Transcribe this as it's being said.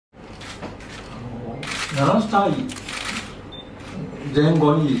7歳前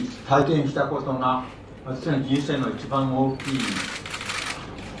後に体験したことが私の人生の一番大きい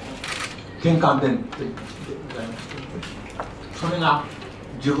転換点でございまして、それが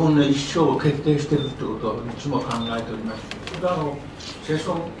自分の一生を決定しているということをいつも考えております。それは戦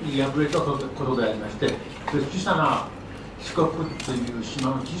争に敗れたことでありまして、小さな四国という島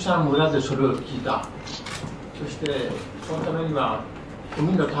の小さな村でそれを聞いた。そしてそのためには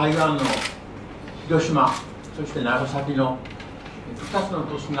海の対岸の広島、そして長崎の2つの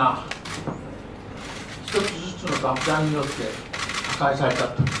都市が1つずつの爆弾によって破壊された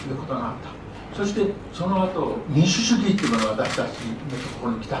ということがあった。そしてその後民主主義というものが私たちのとこ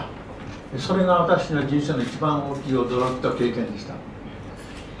ろに来た。それが私の人生の一番大きい驚きと経験でした。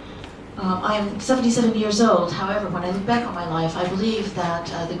I'm 77 years old. However, when I look back on my life, I believe that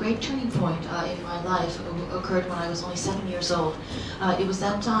the great turning point in my life occurred when I was only 7 years old. It was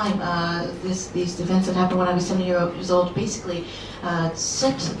that time, these events that happened when I was 7 years old basically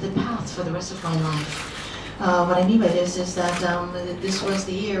set the path for the rest of my life. What I mean by this is that this was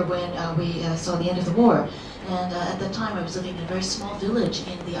the year when we saw the end of the war. And at that time, I was living in a very small village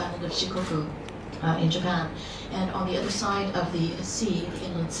in the island of Shikoku in Japan. And on the other side of the sea, the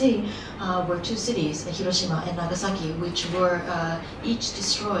inland sea, were two cities, Hiroshima and Nagasaki, which were each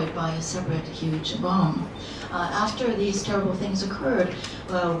destroyed by a separate huge bomb. After these terrible things occurred,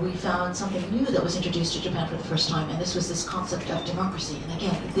 we found something new that was introduced to Japan for the first time, and this was this concept of democracy. And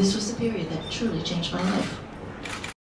again, this was the period that truly changed my life.